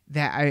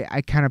that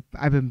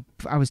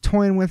I was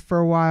toying with for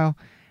a while,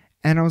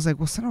 and I was like,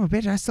 well, son of a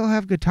bitch, I still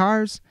have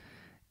guitars,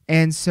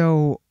 and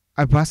so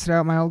I busted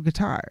out my old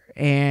guitar,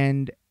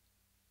 and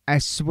I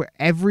swear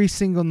every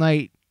single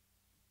night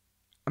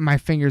my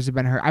fingers have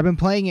been hurt. I've been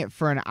playing it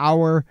for an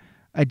hour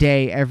a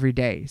day every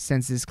day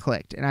since this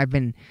clicked, and I've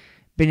been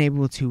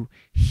able to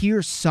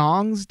hear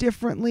songs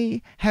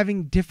differently,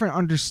 having different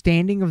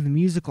understanding of the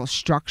musical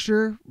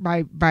structure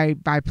by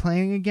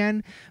playing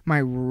again.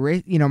 My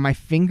my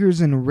fingers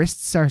and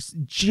wrists are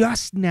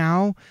just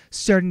now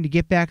starting to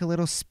get back a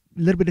little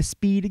bit of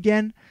speed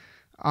again.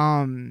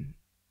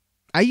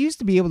 I used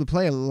to be able to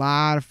play a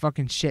lot of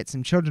fucking shit,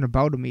 some Children of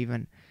Bodom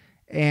even.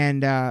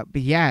 And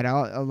but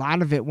yeah, a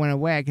lot of it went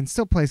away. I can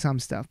still play some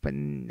stuff, but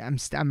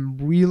I'm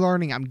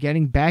relearning. I'm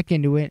getting back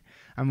into it.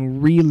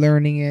 I'm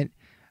relearning it.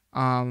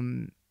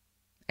 And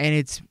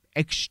it's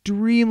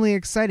extremely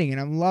exciting,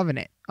 and I'm loving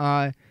it.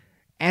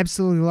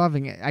 Absolutely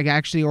loving it. I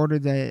actually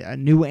ordered a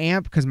new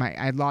amp because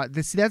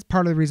that's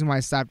part of the reason why I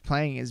stopped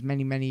playing. Is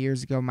many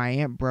years ago my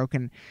amp broke,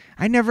 and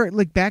I never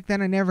back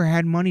then I never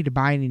had money to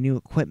buy any new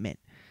equipment.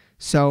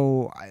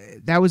 So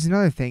that was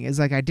another thing. Is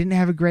like I didn't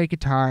have a great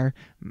guitar,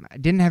 I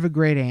didn't have a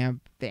great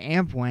amp. The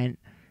amp went,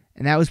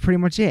 and that was pretty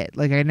much it.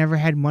 Like I never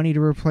had money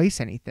to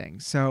replace anything.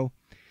 So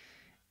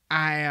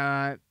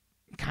I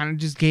kind of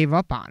just gave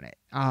up on it.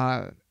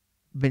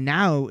 But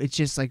now it's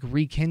just like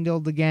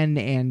rekindled again,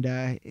 and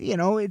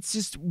it's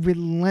just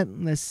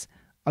relentless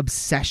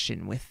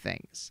obsession with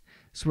things.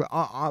 So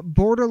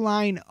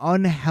borderline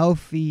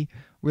unhealthy,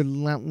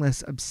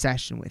 relentless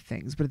obsession with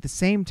things. But at the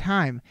same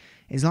time,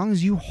 as long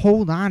as you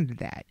hold on to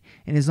that,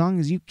 and as long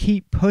as you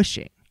keep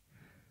pushing,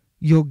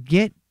 you'll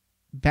get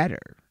better.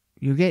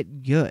 You'll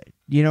get good.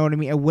 You know what I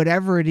mean?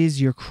 Whatever it is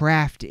your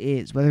craft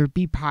is, whether it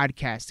be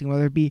podcasting,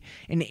 whether it be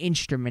an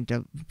instrument,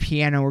 a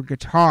piano or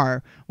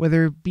guitar,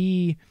 whether it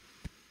be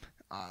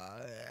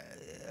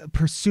a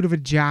pursuit of a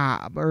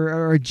job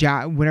or a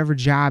job, whatever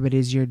job it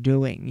is you're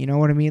doing. You know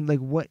what I mean? Like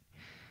what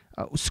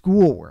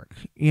schoolwork,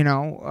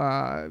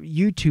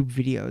 YouTube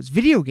videos,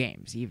 video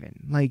games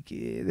even. Like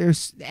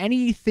there's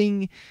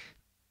anything,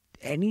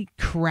 any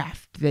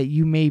craft that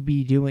you may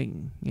be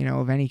doing,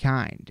 of any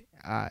kind.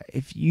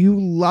 If you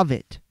love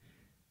it,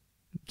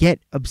 get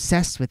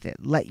obsessed with it.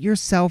 Let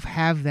yourself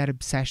have that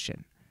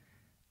obsession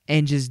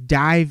and just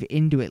dive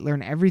into it.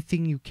 Learn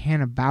everything you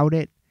can about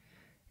it.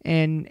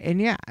 And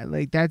yeah,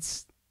 like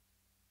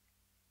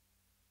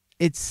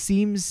it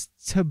seems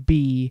to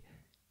be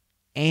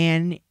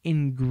an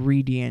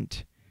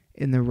ingredient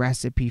in the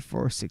recipe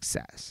for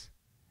success.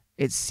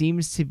 It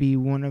seems to be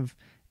one of,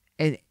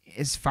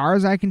 as far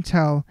as I can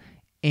tell,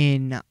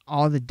 in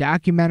all the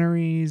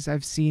documentaries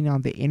I've seen, all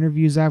the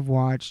interviews I've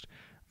watched,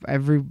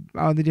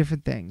 all the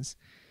different things,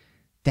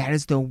 that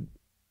is the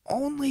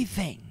only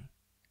thing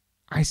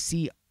I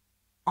see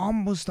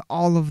almost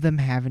all of them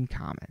have in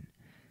common,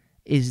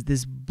 is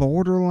this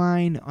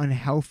borderline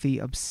unhealthy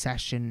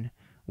obsession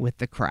with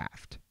the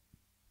craft.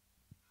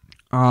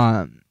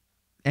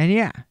 And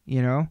yeah,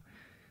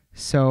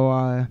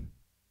 so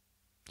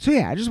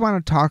yeah, I just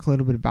want to talk a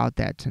little bit about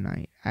that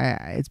tonight.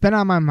 It's been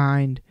on my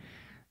mind,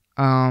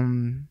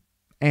 and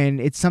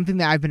it's something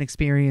that I've been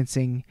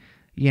experiencing,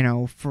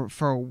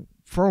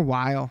 for a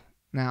while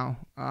now.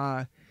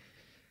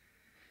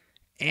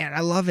 And I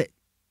love it.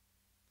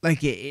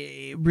 Like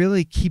it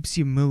really keeps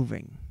you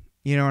moving.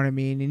 You know what I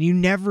mean? And you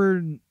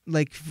never,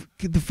 like,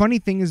 the funny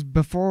thing is,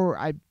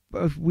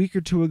 a week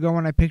or two ago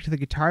when I picked the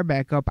guitar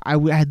back up, I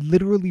had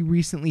literally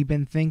recently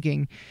been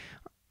thinking,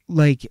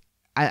 like,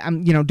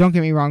 I'm don't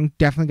get me wrong,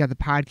 definitely got the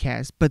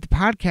podcast, but the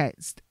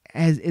podcast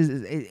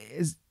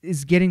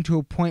is getting to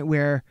a point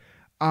where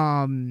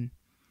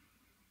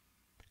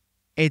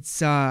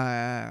it's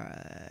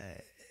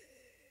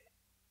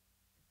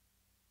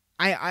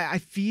I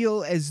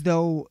feel as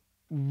though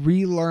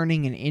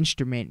relearning an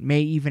instrument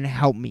may even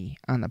help me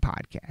on the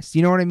podcast.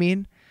 You know what I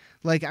mean?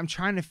 Like, I'm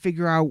trying to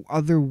figure out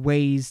other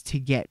ways to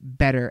get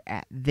better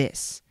at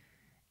this.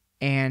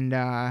 And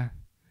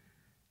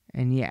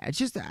yeah,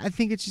 I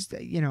think it's just,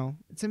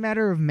 it's a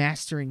matter of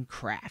mastering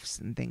crafts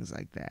and things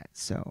like that.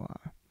 So,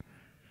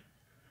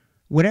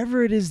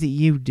 whatever it is that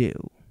you do,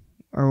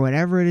 or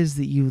whatever it is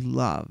that you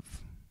love,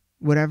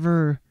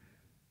 whatever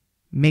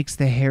makes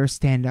the hair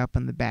stand up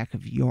on the back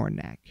of your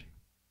neck,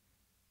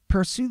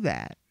 pursue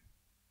that.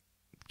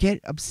 get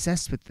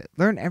obsessed with it.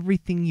 Learn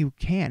everything you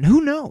can.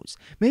 Who knows?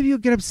 Maybe you'll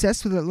get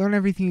obsessed with it, learn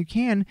everything you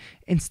can,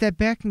 and step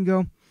back and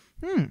go,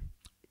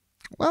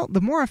 well,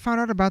 the more I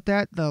found out about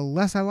that, the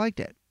less I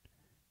liked it.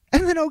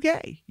 And then,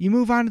 okay, you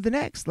move on to the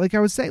next. Like I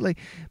would say, like,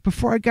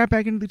 before I got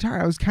back into the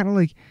guitar, I was kind of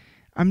like,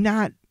 I'm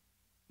not,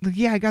 like,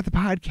 yeah, I got the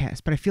podcast,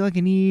 but I feel like I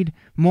need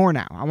more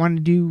now. I want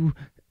to do,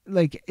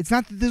 like, it's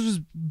not that this was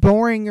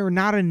boring or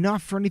not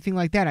enough or anything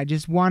like that. I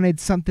just wanted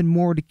something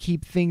more to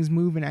keep things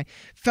moving. I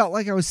felt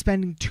like I was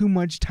spending too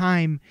much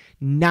time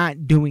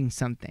not doing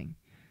something.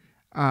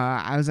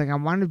 I was like, I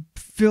want to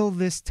fill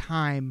this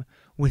time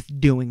with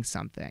doing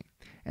something.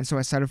 And so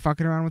I started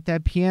fucking around with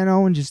that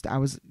piano and I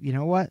was, you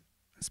know what?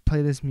 Let's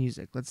play this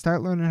music. Let's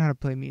start learning how to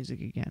play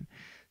music again.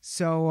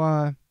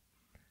 So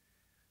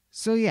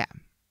yeah.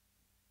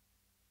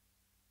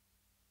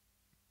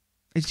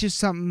 It's just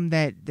something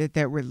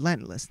that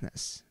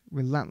relentlessness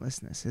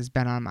has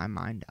been on my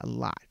mind a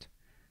lot.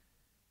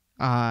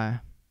 Yeah,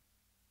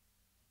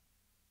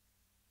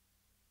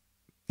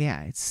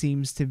 it just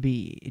seems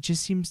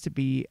to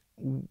be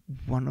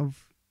one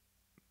of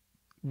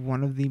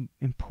the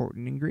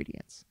important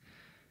ingredients.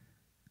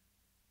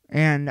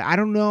 And I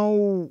don't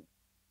know,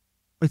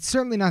 it's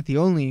certainly not the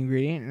only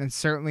ingredient, and it's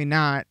certainly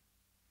not,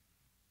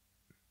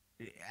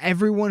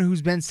 everyone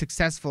who's been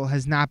successful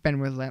has not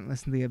been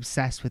relentlessly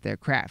obsessed with their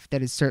craft.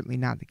 That is certainly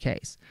not the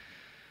case.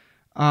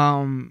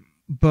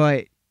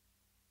 But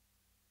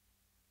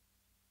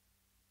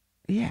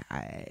yeah,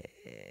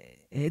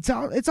 it's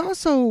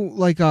also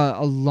like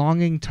a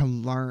longing to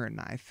learn.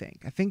 I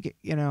think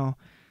you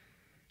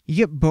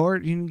get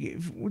bored.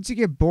 Once you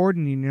get bored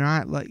and you're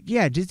not like,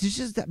 yeah,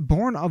 just that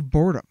born of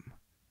boredom.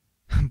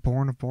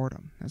 Born of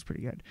boredom. That's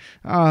pretty good.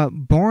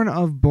 Born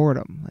of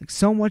boredom. Like,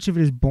 so much of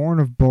it is born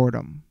of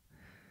boredom.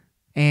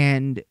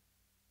 And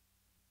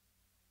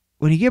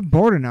when you get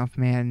bored enough,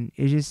 man,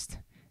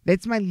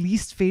 that's my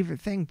least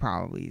favorite thing,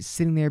 probably, is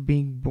sitting there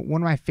being,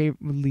 one of my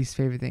least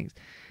favorite things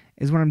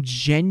is when I'm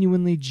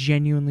genuinely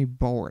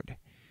bored.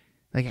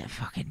 Like,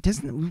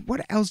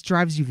 what else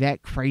drives you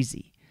that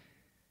crazy?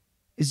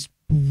 Is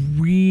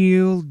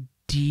real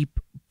deep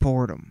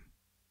boredom.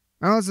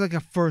 I know it's like a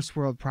first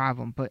world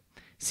problem, but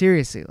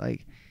seriously,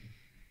 like,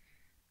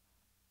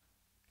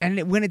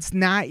 and when it's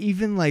not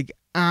even like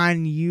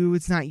on you,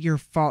 it's not your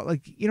fault.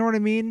 Like, you know what I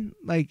mean?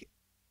 Like,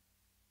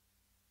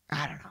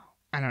 I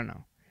don't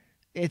know.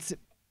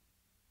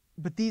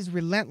 But these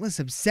relentless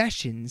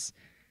obsessions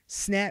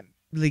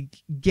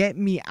get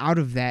me out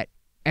of that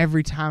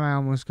every time I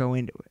almost go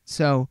into it.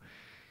 So,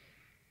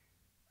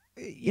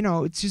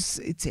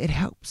 it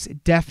helps.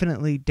 It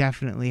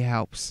definitely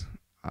helps.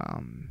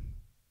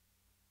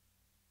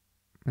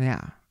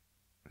 Yeah.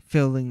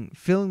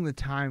 Filling the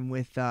time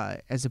with,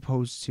 as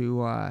opposed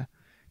to,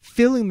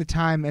 filling the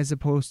time as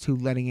opposed to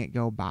letting it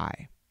go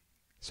by.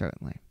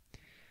 Certainly.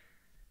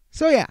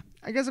 So yeah,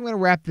 I guess I'm going to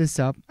wrap this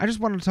up. I just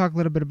wanted to talk a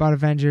little bit about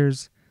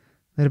Avengers,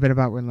 a little bit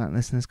about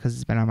relentlessness, because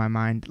it's been on my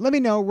mind. Let me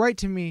know, write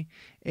to me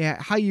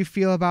how you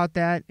feel about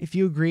that, if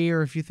you agree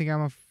or if you think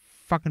I'm a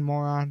fucking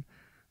moron.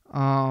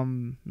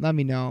 Let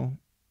me know.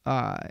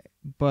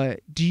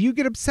 But do you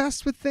get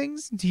obsessed with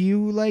things? Do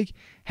you like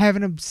have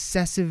an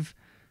obsessive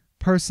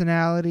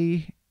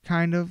personality,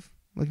 kind of?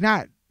 Like,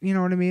 not, you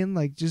know what I mean?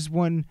 Like, just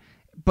one,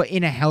 but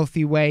in a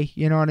healthy way,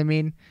 you know what I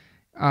mean?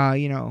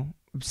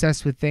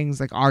 Obsessed with things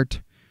like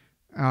art,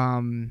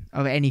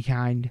 of any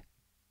kind.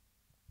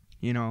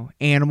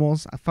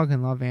 Animals. I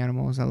fucking love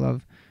animals. I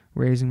love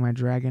raising my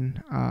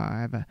dragon.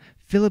 I have a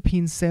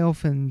Philippine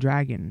sailfin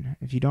dragon.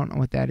 If you don't know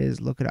what that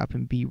is, look it up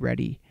and be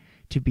ready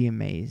to be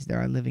amazed. There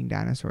are living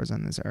dinosaurs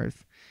on this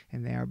earth,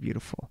 and they are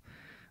beautiful.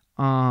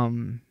 I'll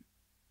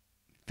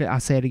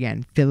say it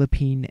again.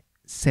 Philippine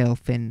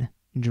sailfin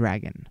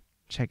dragon.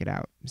 Check it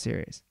out. I'm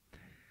serious.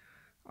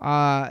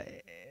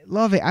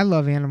 Love it. I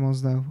love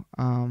animals, though.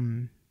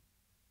 And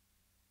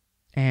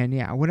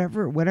yeah,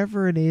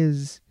 whatever it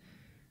is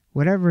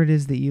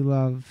that you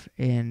love,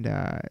 and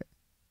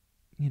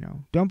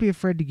don't be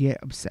afraid to get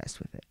obsessed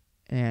with it,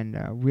 and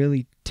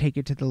really take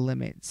it to the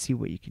limit. See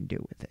what you can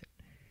do with it.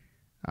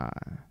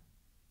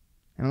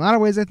 In a lot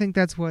of ways, I think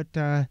that's what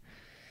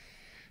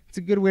it's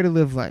a good way to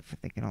live life. I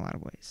think in a lot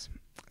of ways.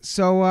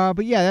 So,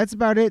 but yeah, that's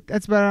about it. I'm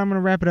going to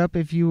wrap it up.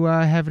 If you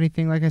have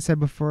anything, like I said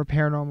before,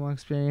 paranormal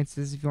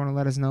experiences, if you want to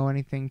let us know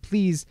anything,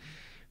 please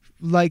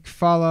like,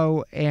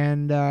 follow,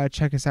 and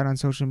check us out on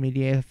social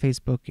media,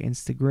 Facebook,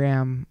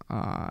 Instagram,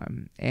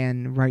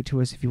 and write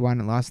to us if you want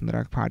at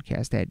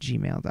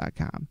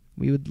lostinthedarkpodcast@gmail.com.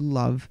 We would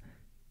love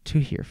to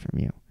hear from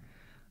you.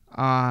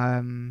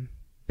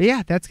 But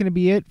yeah, that's going to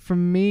be it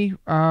from me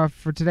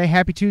for today.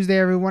 Happy Tuesday,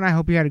 everyone. I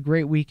hope you had a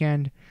great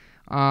weekend.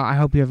 I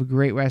hope you have a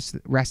great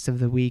rest of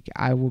the week.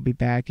 I will be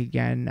back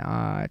again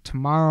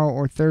tomorrow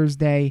or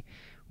Thursday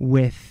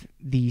with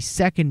the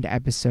second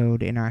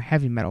episode in our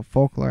heavy metal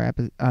folklore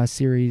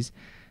series,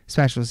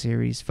 special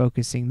series,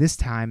 focusing this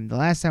time. The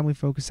last time we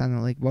focused on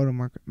the Lake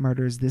Wodo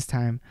murders, this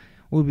time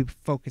we'll be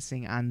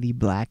focusing on the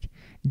Black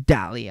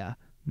Dahlia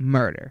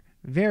murder.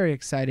 Very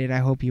excited. I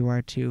hope you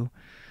are too.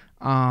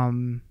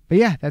 But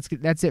yeah,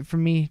 that's it for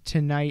me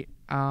tonight.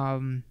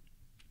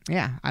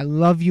 Yeah, I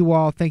love you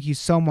all. Thank you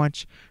so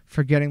much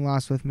for getting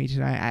lost with me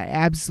tonight. I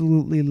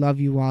absolutely love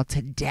you all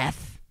to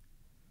death.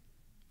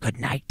 Good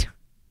night.